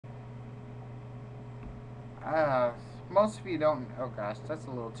Uh, most of you don't. Oh gosh, that's a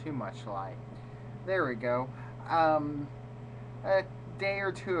little too much light. There we go. Um, a day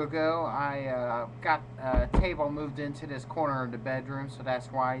or two ago, I got a table moved into this corner of the bedroom, so that's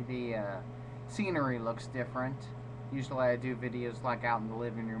why the scenery looks different. Usually, I do videos like out in the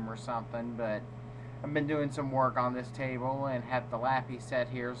living room or something, but I've been doing some work on this table and have the lappy set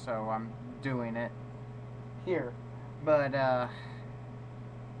here, so I'm doing it here. But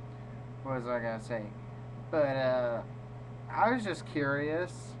what was I gonna say? But I was just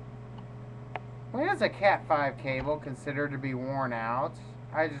curious. When is a Cat 5 cable considered to be worn out?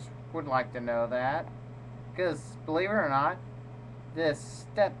 I just would like to know that. Because, believe it or not, this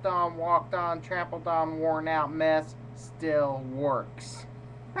stepped on, walked on, trampled on, worn out mess still works.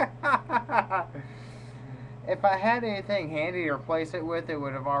 If I had anything handy to replace it with, it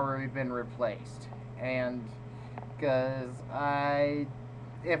would have already been replaced. And, because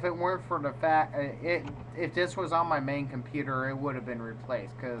if it weren't for the fact, if this was on my main computer, it would have been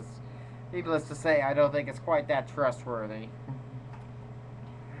replaced. Because, needless to say, I don't think it's quite that trustworthy.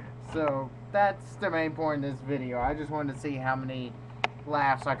 So that's the main point of this video. I just wanted to see how many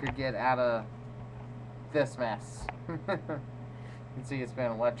laughs I could get out of this mess. You can see it's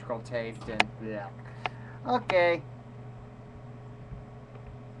been electrical taped and yeah. Okay.